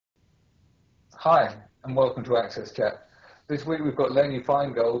Hi, and welcome to AXSchat. This week we've got Lainey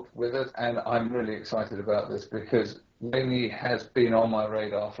Feingold with us, and I'm really excited about this because Lainey has been on my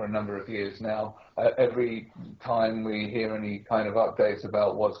radar for a number of years now. Every time we hear any kind of updates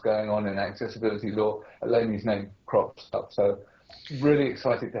about what's going on in accessibility law, Lainey's name crops up. So really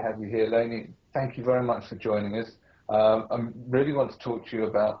excited to have you here, Lainey. Thank you very much for joining us. I really want to talk to you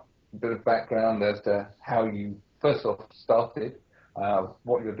about a bit of background as to how you first off started,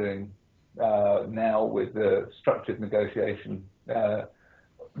 what you're doing now with the structured negotiation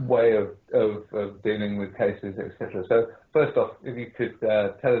way of dealing with cases, etc. So first off, if you could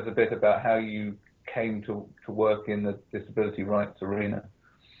tell us a bit about how you came to work in the disability rights arena.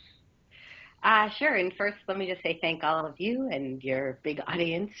 Sure. And first, let me just say thank all of you and your big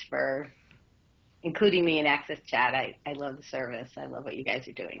audience for including me in AXSchat. I love the service. I love what you guys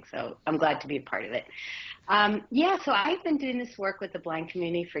are doing. So I'm glad to be a part of it. So I've been doing this work with the blind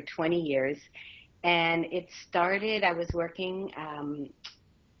community for 20 years. And it started, I was working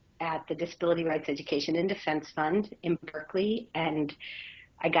at the Disability Rights Education and Defense Fund in Berkeley. And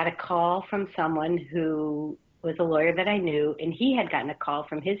I got a call from someone who was a lawyer that I knew, and he had gotten a call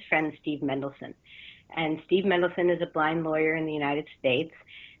from his friend, Steve Mendelson. And Steve Mendelson is a blind lawyer in the United States.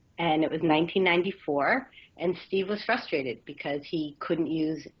 And it was 1994, and Steve was frustrated because he couldn't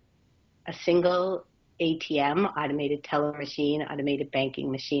use a single ATM, automated teller machine, automated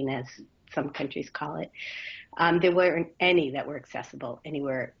banking machine, as some countries call it. There weren't any that were accessible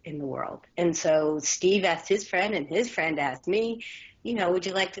anywhere in the world. And so Steve asked his friend, and his friend asked me, would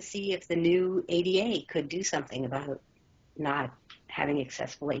you like to see if the new ADA could do something about not having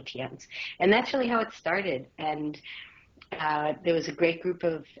accessible ATMs? And that's really how it started. And there was a great group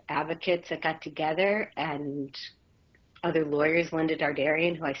of advocates that got together, and other lawyers, Linda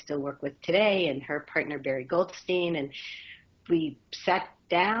Dardarian, who I still work with today, and her partner, Barry Goldstein. And we sat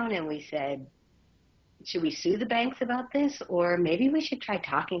down and we said, should we sue the banks about this? Or maybe we should try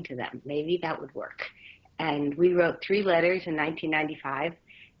talking to them. Maybe that would work. And we wrote 3 letters in 1995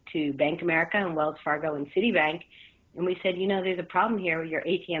 to Bank of America and Wells Fargo and Citibank. And we said, there's a problem here. Your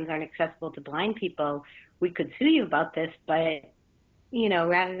ATMs aren't accessible to blind people. We could sue you about this, but,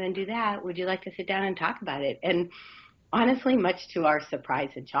 rather than do that, would you like to sit down and talk about it? And honestly, much to our surprise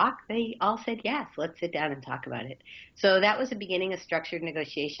and shock, they all said, yes, let's sit down and talk about it. So that was the beginning of structured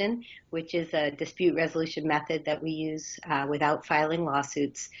negotiation, which is a dispute resolution method that we use without filing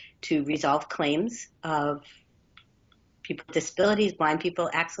lawsuits to resolve claims of people with disabilities, blind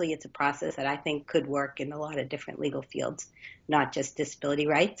people. Actually, it's a process that I think could work in a lot of different legal fields, not just disability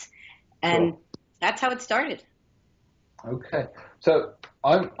rights. And that's how it started. Okay. So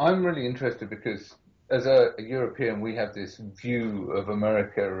I'm really interested because as a European, we have this view of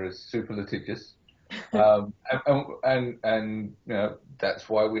America as super litigious. And that's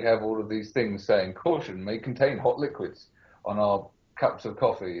why we have all of these things saying caution may contain hot liquids on our cups of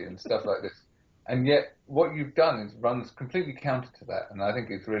coffee and stuff like this. And yet what you've done runs completely counter to that. And I think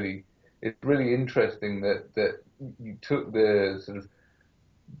it's really interesting that you took the sort of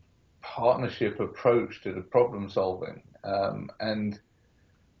partnership approach to the problem solving. And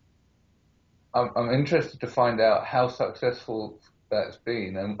I'm interested to find out how successful that's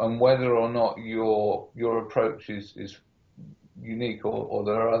been and whether or not your approach is unique or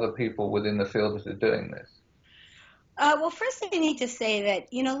there are other people within the field that are doing this. Well, first I need to say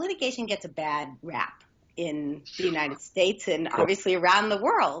that, litigation gets a bad rap in the United States and obviously around the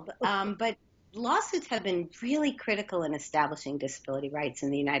world. But lawsuits have been really critical in establishing disability rights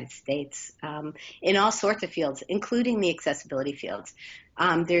in the United States in all sorts of fields, including the accessibility fields.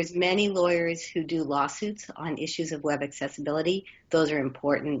 There's many lawyers who do lawsuits on issues of web accessibility. Those are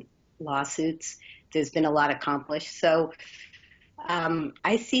important lawsuits. There's been a lot accomplished. So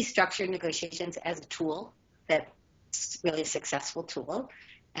I see structured negotiations as a tool that's really a successful tool.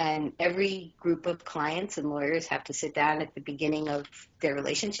 And every group of clients and lawyers have to sit down at the beginning of their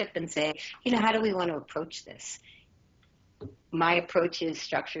relationship and say, how do we want to approach this? My approach is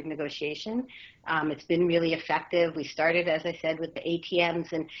structured negotiation. It's been really effective. We started, as I said, with the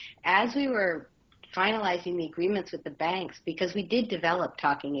ATMs. And as we were finalizing the agreements with the banks, because we did develop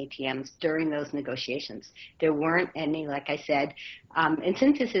Talking ATMs during those negotiations, there weren't any, like I said. And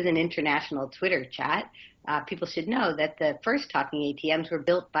since this is an international Twitter chat, people should know that the first Talking ATMs were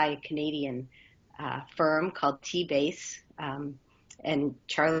built by a Canadian firm called T-Base, and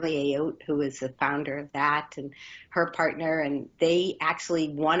Charlie Ayotte, who is the founder of that, and her partner, and they actually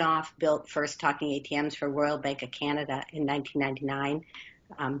one-off built first Talking ATMs for Royal Bank of Canada in 1999,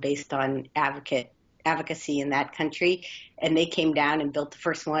 based on advocacy in that country, and they came down and built the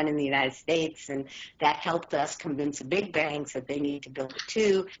first one in the United States, and that helped us convince the big banks that they need to build it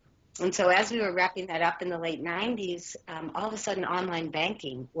too. And so as we were wrapping that up in the late 90s, all of a sudden online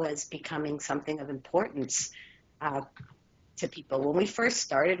banking was becoming something of importance uh, to people. When we first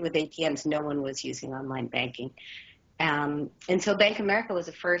started with ATMs, no one was using online banking. And so Bank of America was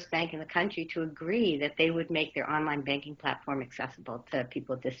the first bank in the country to agree that they would make their online banking platform accessible to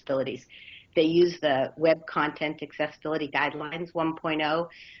people with disabilities. They used the Web Content Accessibility Guidelines 1.0,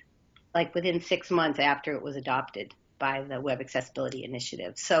 like within 6 months after it was adopted by the Web Accessibility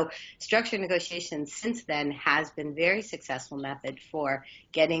Initiative. So structured negotiation since then has been a very successful method for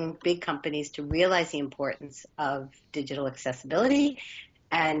getting big companies to realize the importance of digital accessibility,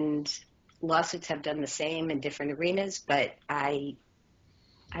 and lawsuits have done the same in different arenas, but I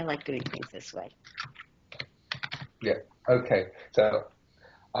like doing things this way. Yeah. Okay. So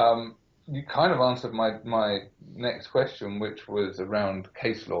you kind of answered my next question, which was around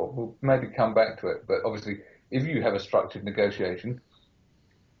case law. We'll maybe come back to it, but obviously, if you have a structured negotiation,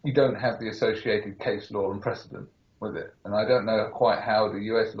 you don't have the associated case law and precedent with it. And I don't know quite how the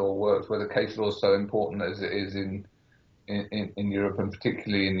US law works, whether case law is so important as it is in Europe and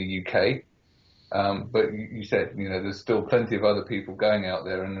particularly in the UK. But you said, there's still plenty of other people going out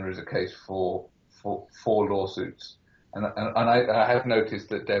there, and there is a case for lawsuits. And I have noticed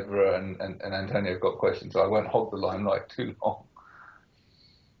that Deborah and Antonio have got questions, so I won't hog the limelight too long.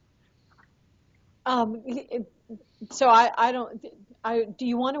 So do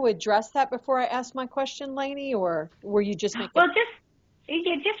you want to address that before I ask my question, Lainey, or were you just making? Well,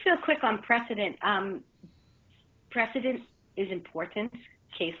 just real quick on precedent. Precedent is important,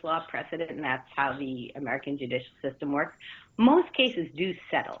 case law precedent, and that's how the American judicial system works. Most cases do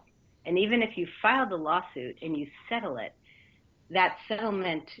settle. And even if you file the lawsuit and you settle it, that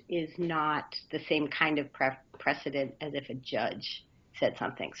settlement is not the same kind of precedent as if a judge said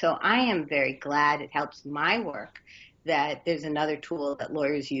something. So I am very glad it helps my work that there's another tool that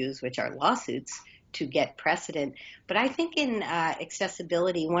lawyers use, which are lawsuits, to get precedent. But I think in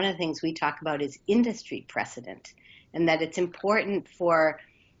accessibility, one of the things we talk about is industry precedent, and that it's important for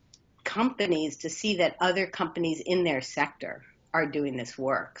companies to see that other companies in their sector are doing this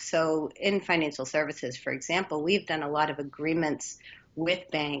work. So in financial services, for example, we've done a lot of agreements with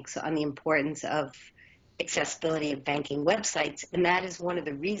banks on the importance of accessibility of banking websites, and that is one of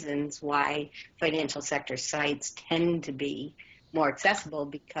the reasons why financial sector sites tend to be more accessible,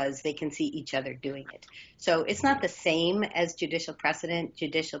 because they can see each other doing it. So it's not the same as judicial precedent.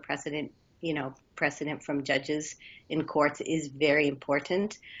 Judicial precedent, precedent from judges in courts is very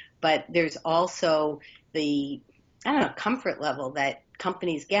important, but there's also the comfort level that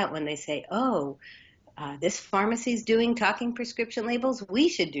companies get when they say, this pharmacy's doing talking prescription labels, we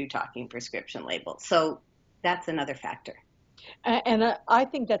should do talking prescription labels. So that's another factor. And I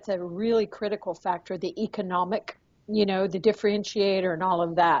think that's a really critical factor, the economic, the differentiator and all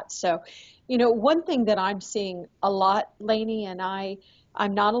of that. So, one thing that I'm seeing a lot, Lainey, and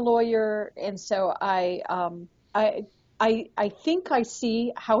I'm not a lawyer, and so I think I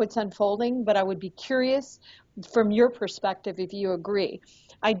see how it's unfolding, but I would be curious from your perspective if you agree.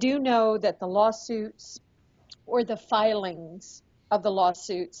 I do know that the lawsuits or the filings of the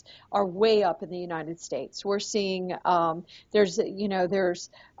lawsuits are way up in the United States. We're seeing there's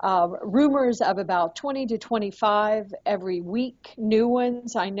rumors of about 20 to 25 every week, new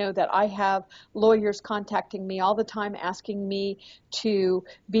ones. I know that I have lawyers contacting me all the time asking me to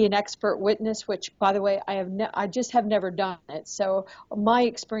be an expert witness, which, by the way, I just have never done it. So my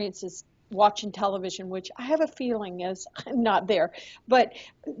experience is watching television, which I have a feeling is not there. But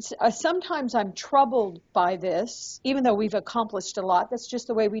sometimes I'm troubled by this, even though we've accomplished a lot. That's just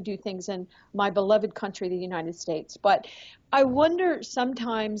the way we do things in my beloved country, the United States. But I wonder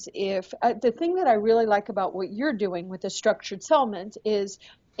sometimes if the thing that I really like about what you're doing with the structured settlement is,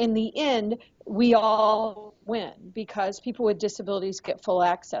 in the end, we all win, because people with disabilities get full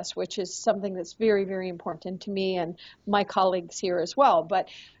access, which is something that's very, very important to me and my colleagues here as well. But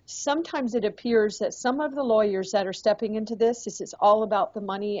sometimes it appears that some of the lawyers that are stepping into this is all about the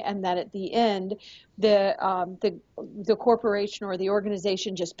money, and that at the end, the corporation or the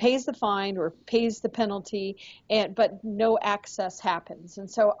organization just pays the fine or pays the penalty, but no access happens. And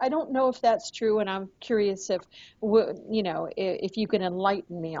so I don't know if that's true, and I'm curious if you can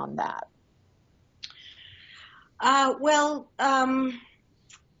enlighten me on that.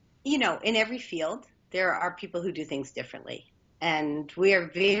 In every field, there are people who do things differently. And we are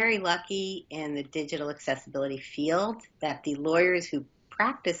very lucky in the digital accessibility field that the lawyers who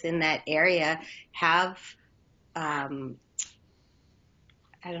practice in that area have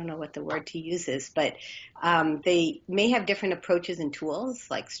I don't know what the word to use is, but they may have different approaches and tools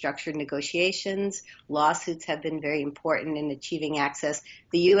like structured negotiations. Lawsuits have been very important in achieving access.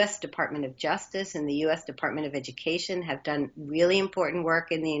 The U.S. Department of Justice and the U.S. Department of Education have done really important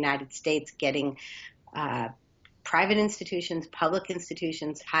work in the United States getting private institutions, public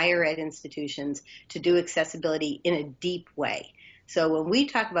institutions, higher ed institutions to do accessibility in a deep way. So when we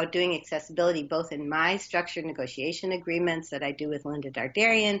talk about doing accessibility, both in my structured negotiation agreements that I do with Linda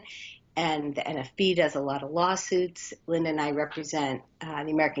Dardarian, and the NFB does a lot of lawsuits. Linda and I represent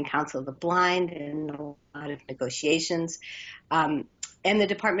the American Council of the Blind in a lot of negotiations. And the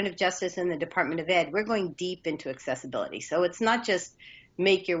Department of Justice and the Department of Ed, we're going deep into accessibility. So it's not just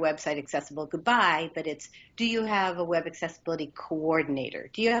make your website accessible, goodbye, but it's, do you have a web accessibility coordinator?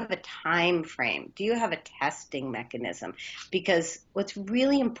 Do you have a time frame? Do you have a testing mechanism? Because what's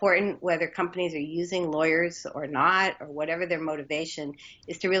really important, whether companies are using lawyers or not, or whatever their motivation,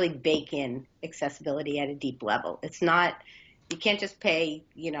 is to really bake in accessibility at a deep level. It's not, you can't just pay,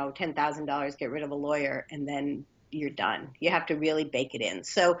 $10,000, get rid of a lawyer, and then you're done. You have to really bake it in.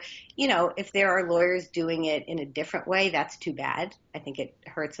 So, if there are lawyers doing it in a different way, that's too bad. I think it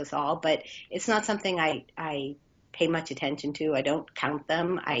hurts us all, but it's not something I pay much attention to. I don't count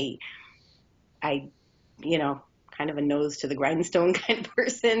them. I kind of a nose to the grindstone kind of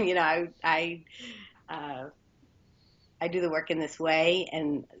person. I do the work in this way,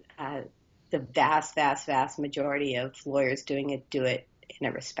 and the vast, vast, vast majority of lawyers doing it do it in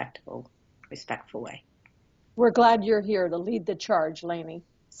a respectful way. We're glad you're here to lead the charge, Lainey.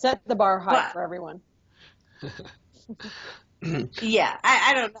 Set the bar high for everyone. Yeah,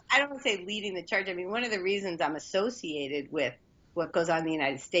 I don't want to say leading the charge. I mean, one of the reasons I'm associated with what goes on in the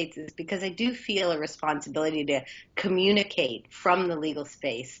United States is because I do feel a responsibility to communicate from the legal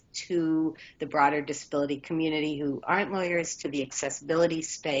space to the broader disability community who aren't lawyers, to the accessibility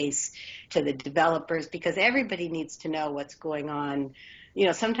space, to the developers, because everybody needs to know what's going on.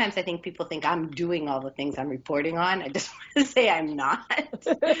 Sometimes I think people think I'm doing all the things I'm reporting on. I just want to say I'm not.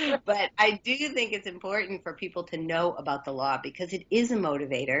 But I do think it's important for people to know about the law because it is a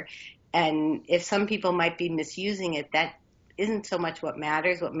motivator. And if some people might be misusing it, that isn't so much what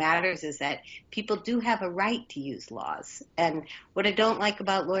matters. What matters is that people do have a right to use laws. And what I don't like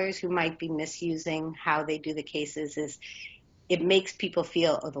about lawyers who might be misusing how they do the cases is it makes people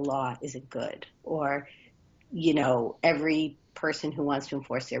feel, oh, the law isn't good, or, every person who wants to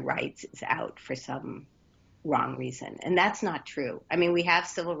enforce their rights is out for some wrong reason. And that's not true. I mean, we have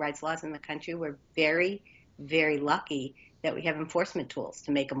civil rights laws in the country. We're very, very lucky that we have enforcement tools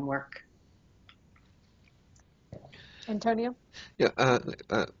to make them work. Antonio? Yeah,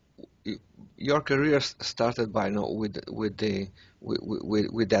 your career started by with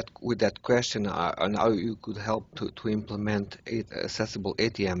that question on how you could help to implement accessible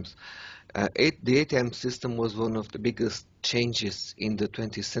ATMs. The ATM system was one of the biggest changes in the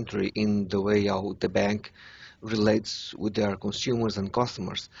 20th century in the way how the bank relates with their consumers and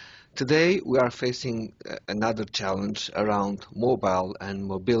customers. Today, we are facing another challenge around mobile and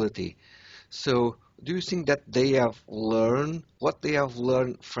mobility. So, do you think that they have learned what they have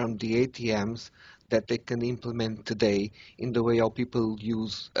learned from the ATMs that they can implement today in the way how people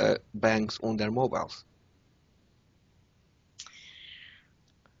use banks on their mobiles?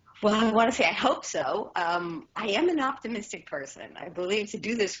 Well, I want to say I hope so. I am an optimistic person. I believe to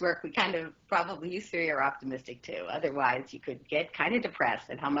do this work, we kind of probably you three are optimistic too. Otherwise, you could get kind of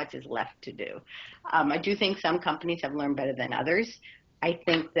depressed at how much is left to do. I do think some companies have learned better than others. I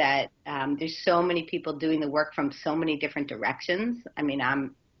think that there's so many people doing the work from so many different directions. I mean,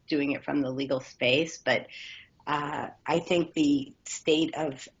 I'm doing it from the legal space, but I think the state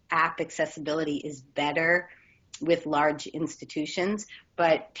of app accessibility is better with large institutions.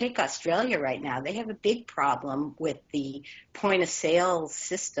 But take Australia right now. They have a big problem with the point of sale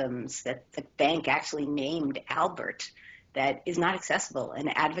systems that the bank actually named Albert that is not accessible.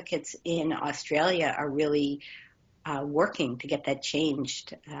 And advocates in Australia are really working to get that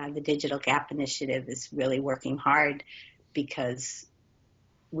changed. The Digital Gap Initiative is really working hard because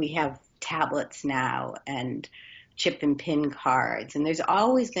we have tablets now and chip and pin cards, and there's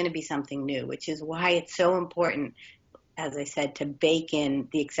always going to be something new, which is why it's so important, as I said, to bake in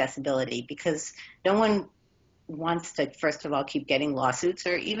the accessibility, because no one wants to, first of all, keep getting lawsuits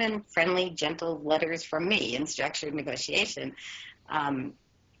or even friendly, gentle letters from me in structured negotiation.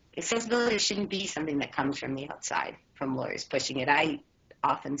 Accessibility shouldn't be something that comes from the outside, from lawyers pushing it. I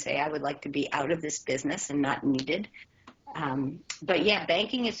often say I would like to be out of this business and not needed. But yeah,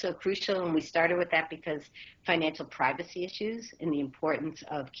 banking is so crucial, and we started with that because financial privacy issues and the importance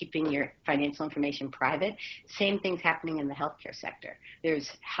of keeping your financial information private. Same thing's happening in the healthcare sector.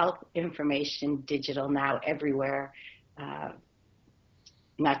 There's health information digital now everywhere,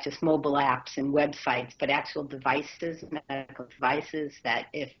 not just mobile apps and websites, but actual devices, medical devices, that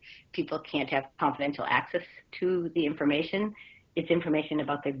if people can't have confidential access to the information, it's information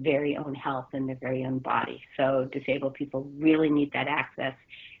about their very own health and their very own body. So disabled people really need that access,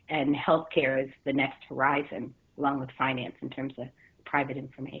 and healthcare is the next horizon, along with finance, in terms of private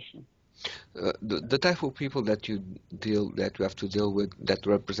information. The type of people that you have to deal with that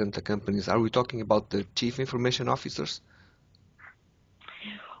represent the companies, are we talking about the chief information officers?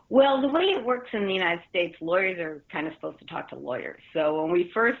 Well, the way it works in the United States, lawyers are kind of supposed to talk to lawyers. So when we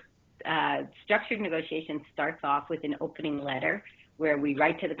first structured negotiation starts off with an opening letter where we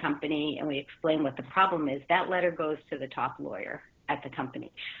write to the company and we explain what the problem is. That letter goes to the top lawyer at the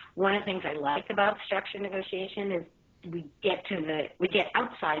company. One of the things I like about structured negotiation is we get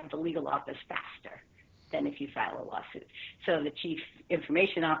outside the legal office faster than if you file a lawsuit. So the chief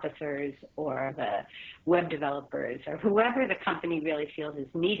information officers or the web developers or whoever the company really feels is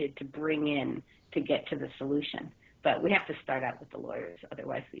needed to bring in to get to the solution. But we have to start out with the lawyers,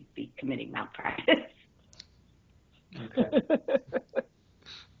 otherwise we'd be committing malpractice. Okay.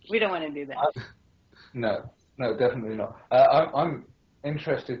 We don't want to do that. No, definitely not. I'm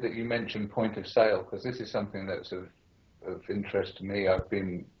interested that you mentioned point of sale, because this is something that's of interest to me. I've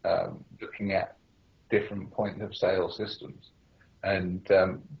been looking at different point of sale systems and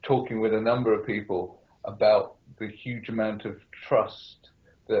talking with a number of people about the huge amount of trust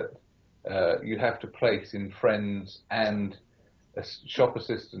that you have to place in friends and shop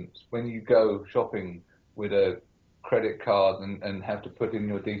assistants when you go shopping with a credit card and have to put in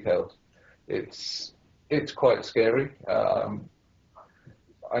your details. It's quite scary.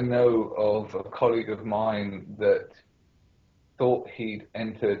 I know of a colleague of mine that thought he'd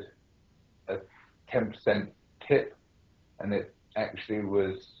entered a 10% tip, and it actually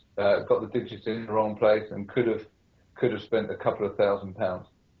was got the digits in the wrong place and could have spent a couple of £1,000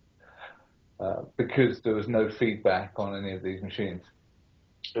 because there was no feedback on any of these machines.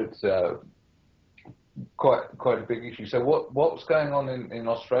 It's quite a big issue. So what's going on in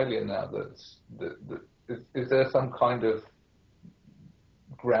Australia now? Is there some kind of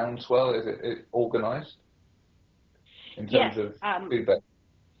groundswell? Is it organised in terms of feedback?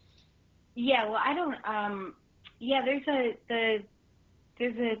 Yeah, well, I don't.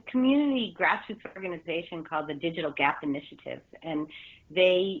 There's a community grassroots organization called the Digital Gap Initiative, and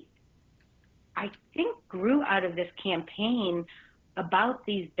they, I think, grew out of this campaign about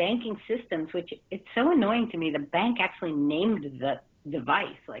these banking systems, which it's so annoying to me. The bank actually named the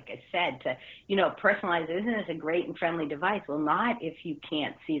device, like I said, to, personalize it. Isn't this a great and friendly device? Well, not if you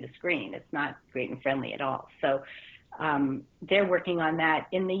can't see the screen. It's not great and friendly at all. So they're working on that.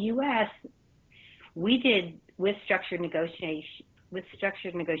 In the U.S., we did with structured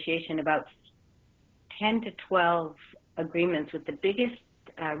negotiation about 10 to 12 agreements with the biggest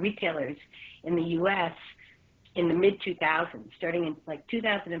retailers in the U.S. in the mid-2000s, starting in like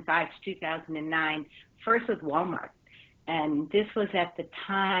 2005 to 2009, first with Walmart. And this was at the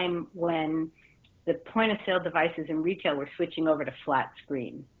time when the point-of-sale devices in retail were switching over to flat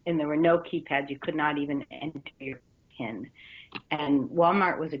screen, and there were no keypads. You could not even enter your PIN. And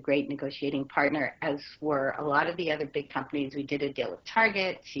Walmart was a great negotiating partner, as were a lot of the other big companies. We did a deal with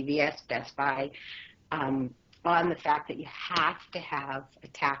Target, CVS, Best Buy, on the fact that you have to have a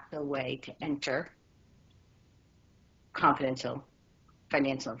tactile way to enter confidential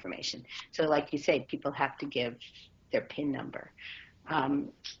financial information. So like you say, people have to give their PIN number.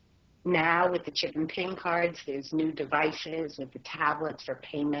 Now with the chip and PIN cards, there's new devices with the tablets for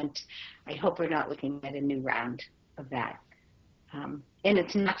payment. I hope we're not looking at a new round of that. And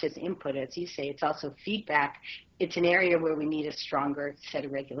it's not just input, as you say, it's also feedback. It's an area where we need a stronger set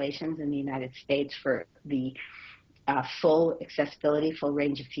of regulations in the United States for the full accessibility, full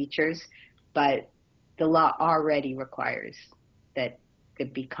range of features, but the law already requires that there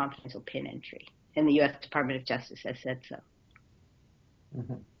be confidential PIN entry, and the U.S. Department of Justice has said so.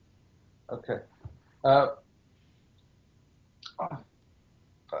 Mm-hmm. Okay.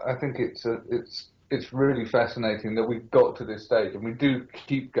 I think it's really fascinating that we've got to this stage, and we do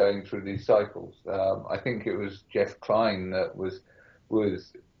keep going through these cycles. I think it was Jeff Klein that was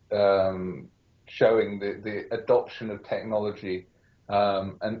showing the adoption of technology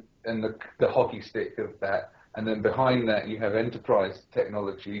and the hockey stick of that, and then behind that you have enterprise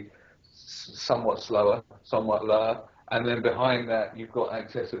technology, somewhat slower, somewhat lower, and then behind that you've got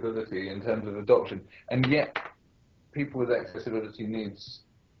accessibility in terms of adoption, and yet people with accessibility needs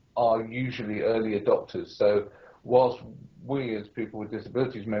are usually early adopters. So whilst we as people with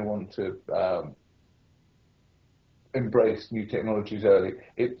disabilities may want to embrace new technologies early,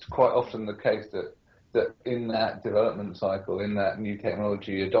 it's quite often the case that in that development cycle, in that new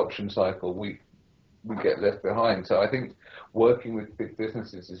technology adoption cycle, we get left behind. So I think working with big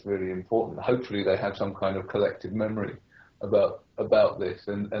businesses is really important. Hopefully they have some kind of collective memory about this,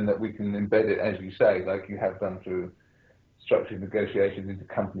 and that we can embed it, as you say, like you have done through structured negotiations, into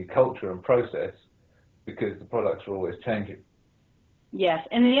company culture and process, because the products are always changing. Yes,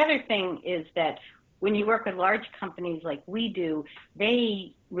 and the other thing is that when you work with large companies like we do,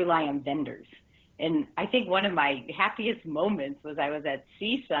 they rely on vendors. And I think one of my happiest moments was I was at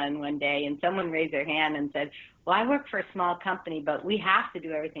CSUN one day and someone raised their hand and said, well, I work for a small company, but we have to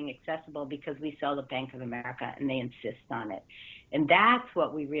do everything accessible because we sell to Bank of America and they insist on it. And that's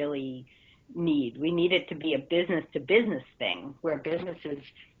what we really need. We need it to be a business-to-business thing where businesses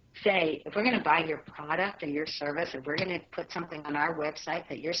say, if we're going to buy your product or your service, if we're going to put something on our website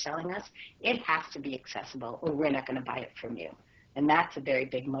that you're selling us, it has to be accessible or we're not going to buy it from you. And that's a very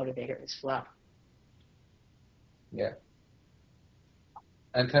big motivator as well. Yeah.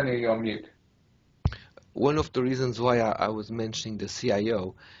 Antonio, you're on mute. One of the reasons why I was mentioning the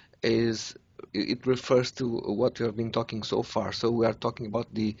CIO is it refers to what we have been talking so far. So we are talking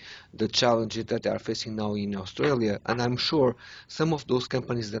about the challenges that they are facing now in Australia, and I'm sure some of those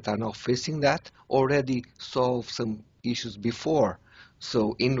companies that are now facing that already solved some issues before.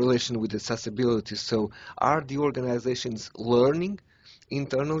 So in relation with accessibility, so are the organizations learning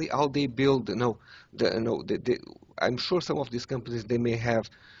internally how they build? I'm sure some of these companies, they may have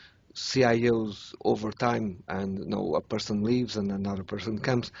CIOs over time, and a person leaves and another person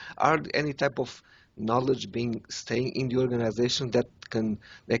comes. Are any type of knowledge being staying in the organization that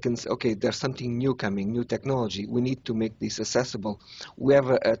they can say, okay, there's something new coming, new technology, we need to make this accessible. We have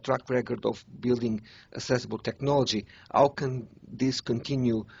a track record of building accessible technology. How can this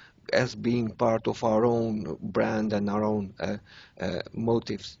continue as being part of our own brand and our own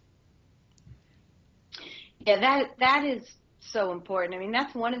motives? Yeah, that is so important. I mean,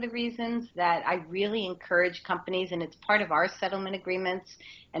 that's one of the reasons that I really encourage companies, and it's part of our settlement agreements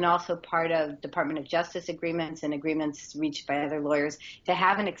and also part of Department of Justice agreements and agreements reached by other lawyers, to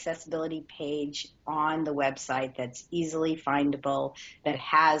have an accessibility page on the website that's easily findable, that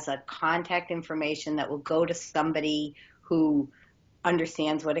has a contact information that will go to somebody who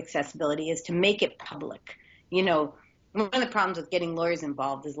understands what accessibility is, to make it public. One of the problems with getting lawyers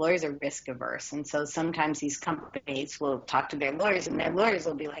involved is lawyers are risk averse. And so sometimes these companies will talk to their lawyers and their lawyers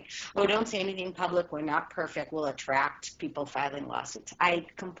will be like, oh, don't say anything public. We're not perfect. We'll attract people filing lawsuits. I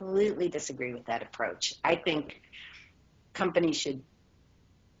completely disagree with that approach. I think companies should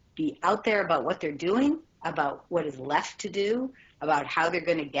be out there about what they're doing, about what is left to do, about how they're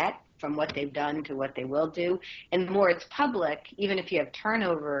going to get from what they've done to what they will do. And the more it's public, even if you have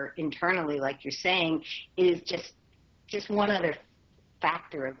turnover internally, like you're saying, it is just one other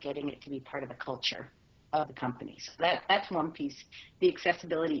factor of getting it to be part of the culture of the company. So that's one piece. The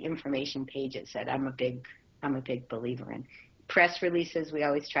accessibility information pages that I'm a big believer in. Press releases, we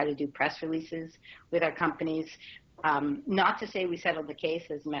always try to do press releases with our companies. Not to say we settled the case.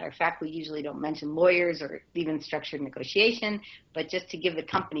 As a matter of fact, we usually don't mention lawyers or even structured negotiation, but just to give the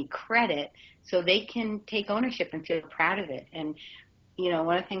company credit so they can take ownership and feel proud of it. And,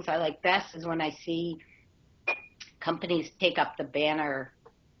 one of the things I like best is when I see companies take up the banner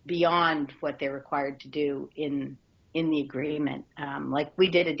beyond what they're required to do in the agreement. Like we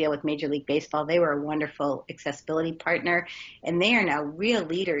did a deal with Major League Baseball. They were a wonderful accessibility partner, and they are now real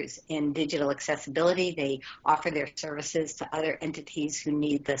leaders in digital accessibility. They offer their services to other entities who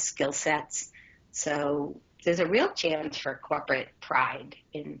need the skill sets. So there's a real chance for corporate pride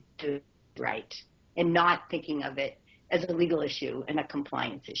in doing right and not thinking of it as a legal issue and a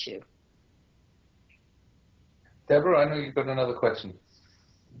compliance issue. Deborah, I know you've got another question.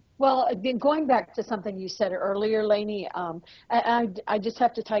 Well, going back to something you said earlier, Lainey, I just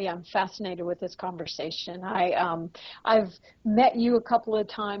have to tell you, I'm fascinated with this conversation. I've met you a couple of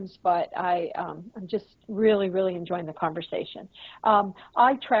times, but I'm just really, really enjoying the conversation.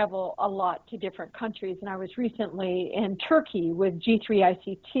 I travel a lot to different countries, and I was recently in Turkey with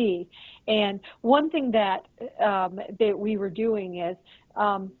G3ICT, and one thing that we were doing is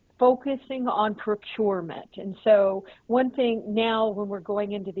focusing on procurement. And so one thing now when we're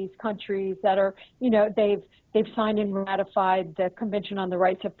going into these countries that are, they've signed and ratified the Convention on the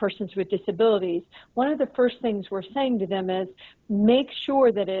Rights of Persons with Disabilities, one of the first things we're saying to them is make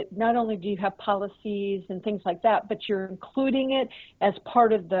sure that not only do you have policies and things like that, but you're including it as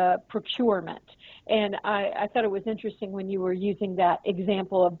part of the procurement. And I thought it was interesting when you were using that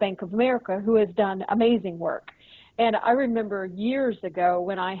example of Bank of America, who has done amazing work. And I remember years ago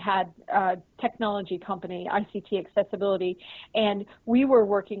when I had a technology company, ICT Accessibility, and we were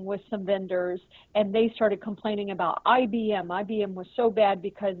working with some vendors, and they started complaining about IBM. IBM was so bad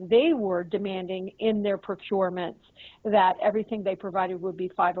because they were demanding in their procurements that everything they provided would be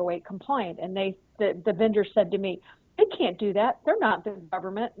 508 compliant. And the vendor said to me, they can't do that. They're not the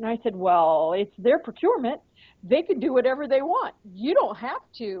government. And I said, well, it's their procurement. They can do whatever they want. You don't have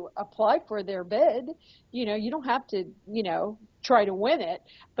to apply for their bid. You don't have to, try to win it.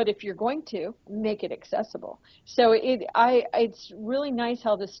 But if you're going to, make it accessible. So it's really nice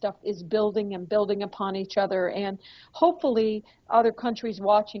how this stuff is building and building upon each other. And hopefully other countries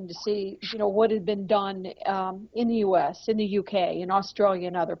watching to see, what had been done in the U.S., in the U.K., in Australia,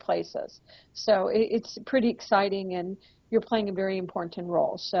 and other places. So it's pretty exciting, and you're playing a very important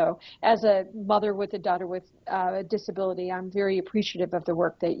role. So as a mother with a daughter with a disability, I'm very appreciative of the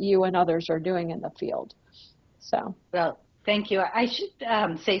work that you and others are doing in the field. So. Well, thank you. I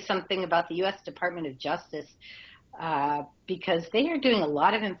should say something about the U.S. Department of Justice because they are doing a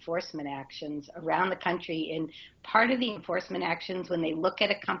lot of enforcement actions around the country. And part of the enforcement actions, when they look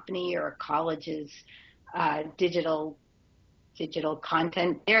at a company or a college's digital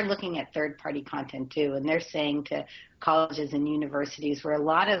content, they're looking at third-party content too, and they're saying to colleges and universities where a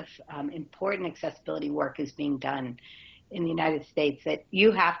lot of important accessibility work is being done in the United States that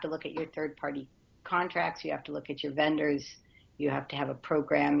you have to look at your third-party contracts, you have to look at your vendors, you have to have a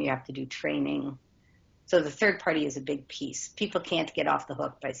program, you have to do training. So the third party is a big piece. People can't get off the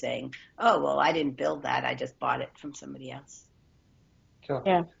hook by saying, oh, well, I didn't build that, I just bought it from somebody else. Sure.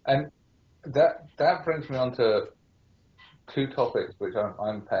 Yeah. And that brings me on to two topics which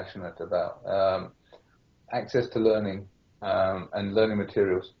I'm passionate about. Access to learning and learning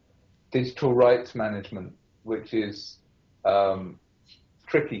materials. Digital rights management, which is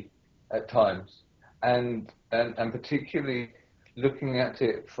tricky at times, and particularly looking at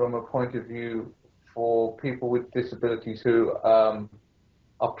it from a point of view for people with disabilities who are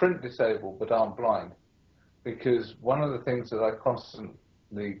print disabled but aren't blind. Because one of the things that I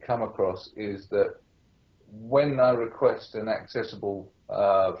constantly come across is that when I request an accessible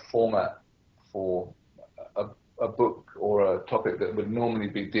format for a book or a topic that would normally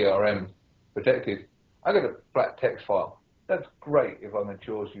be DRM protected, I get a flat text file. That's great if I'm a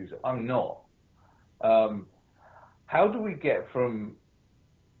Jaws user. I'm not. How do we get from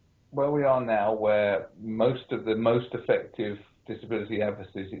where we are now, where most of the most effective disability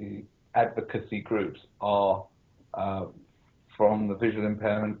advocacy groups are from the visual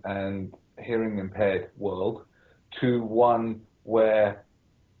impairment and hearing impaired world, to one where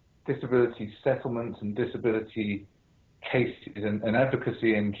disability settlements and disability cases and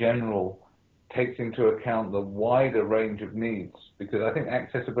advocacy in general takes into account the wider range of needs? Because I think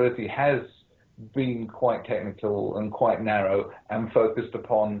accessibility has been quite technical and quite narrow and focused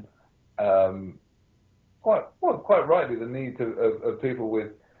upon quite rightly the needs of people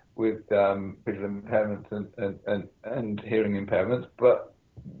with visual impairments and hearing impairments. But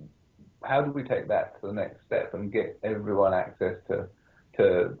how do we take that to the next step and get everyone access to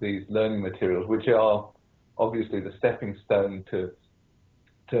these learning materials, which are obviously the stepping stone to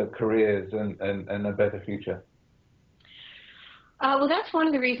careers and a better future? Well, that's one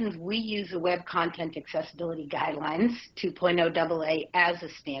of the reasons we use the Web Content Accessibility Guidelines 2.0 AA as a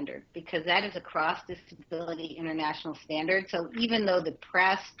standard, because that is a cross-disability international standard. So even though the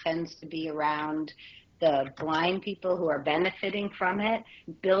press tends to be around the blind people who are benefiting from it,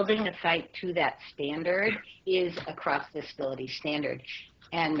 building a site to that standard is a cross-disability standard.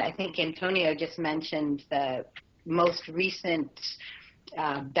 And I think Antonio just mentioned the most recent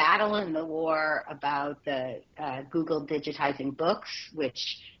battle in the war about the Google digitizing books,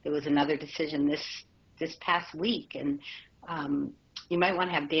 which there was another decision this past week. And you might want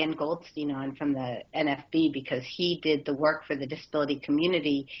to have Dan Goldstein on from the NFB, because he did the work for the disability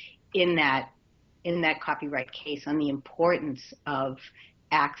community in that copyright case on the importance of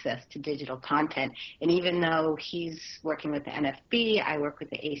access to digital content. And even though he's working with the NFB, I work with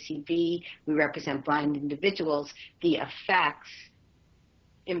the ACB, we represent blind individuals, the effects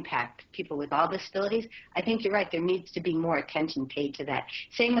impact people with all disabilities. I think you're right, there needs to be more attention paid to that.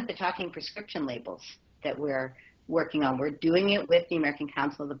 Same with the talking prescription labels that we're working on. We're doing it with the American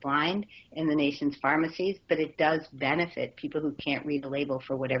Council of the Blind and the nation's pharmacies, but it does benefit people who can't read a label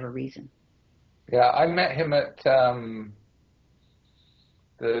for whatever reason. Yeah, I met him at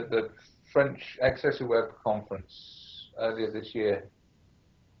the French Accessible Web conference earlier this year,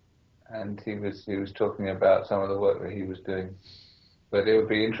 and he was talking about some of the work that he was doing. But it would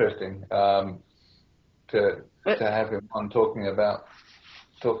be interesting. to have him on talking about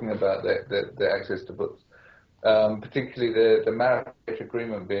the access to books. Particularly the Marrakesh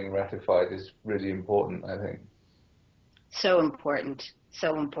Agreement being ratified is really important, I think. So important.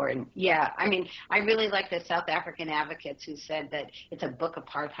 So important. Yeah. I mean, I really like the South African advocates who said that it's a book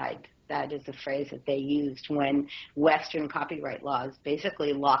apartheid. That is the phrase that they used when Western copyright laws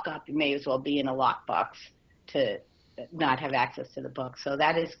basically lock up. You may as well be in a lockbox to not have access to the book. So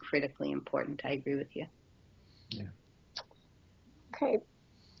that is critically important. I agree with you. Yeah. Okay.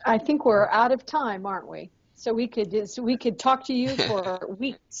 I think we're out of time, aren't we? So we could talk to you for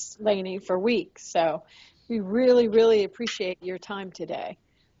weeks, Lainey, for weeks. So we really, really appreciate your time today.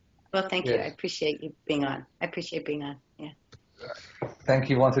 Well, thank you. I appreciate you being on. I appreciate being on. Yeah. Thank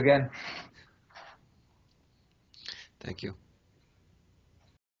you once again. Thank you.